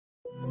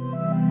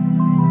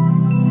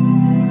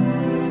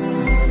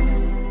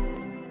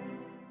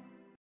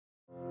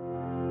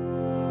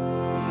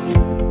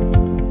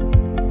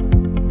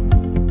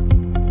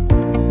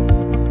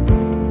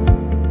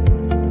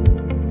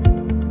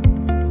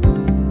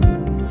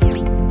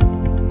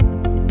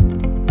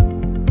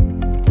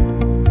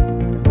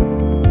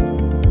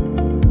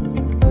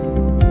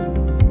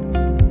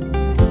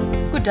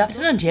Good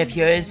afternoon, dear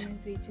viewers.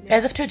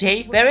 As of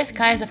today, various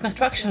kinds of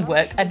construction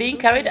work are being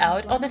carried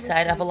out on the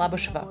site of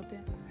Labushevo.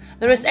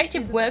 There is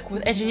active work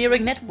with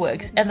engineering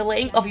networks and the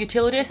laying of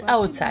utilities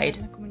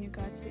outside.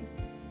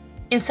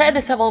 Inside the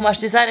Sovelmash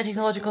Design and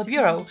Technological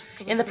Bureau,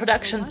 in the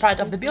production part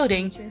of the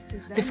building,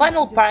 the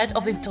final part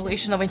of the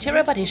installation of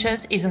interior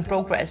partitions is in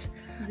progress.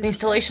 The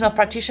installation of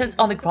partitions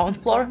on the ground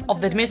floor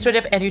of the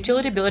administrative and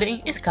utility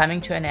building is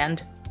coming to an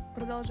end.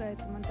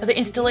 The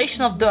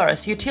installation of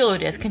doors,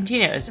 utilities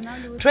continues.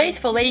 Trays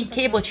for laying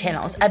cable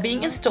channels are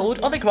being installed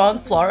on the ground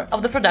floor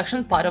of the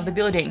production part of the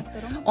building,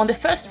 on the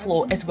first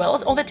floor as well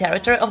as on the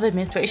territory of the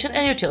administration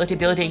and utility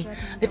building.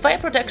 The fire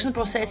protection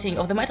processing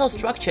of the metal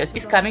structures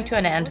is coming to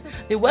an end.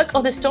 The work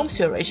on the storm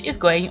sewerage is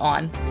going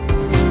on.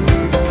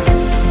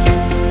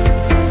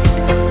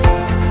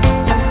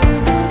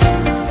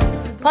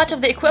 Part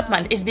of the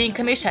equipment is being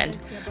commissioned,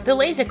 the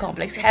laser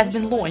complex has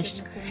been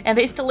launched, and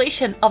the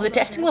installation of the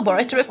testing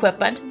laboratory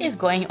equipment is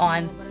going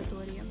on.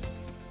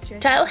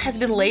 Tile has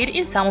been laid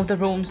in some of the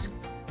rooms.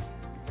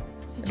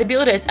 The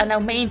builders are now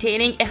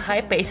maintaining a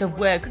high pace of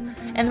work,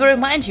 and we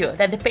remind you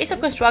that the pace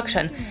of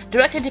construction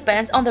directly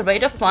depends on the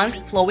rate of funds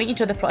flowing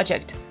into the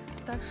project.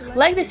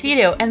 Like this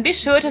video and be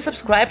sure to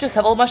subscribe to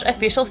Sovelmash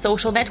official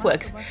social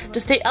networks to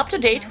stay up to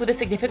date with the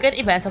significant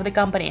events of the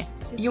company.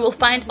 You will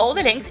find all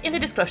the links in the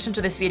description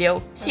to this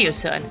video. See you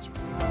soon!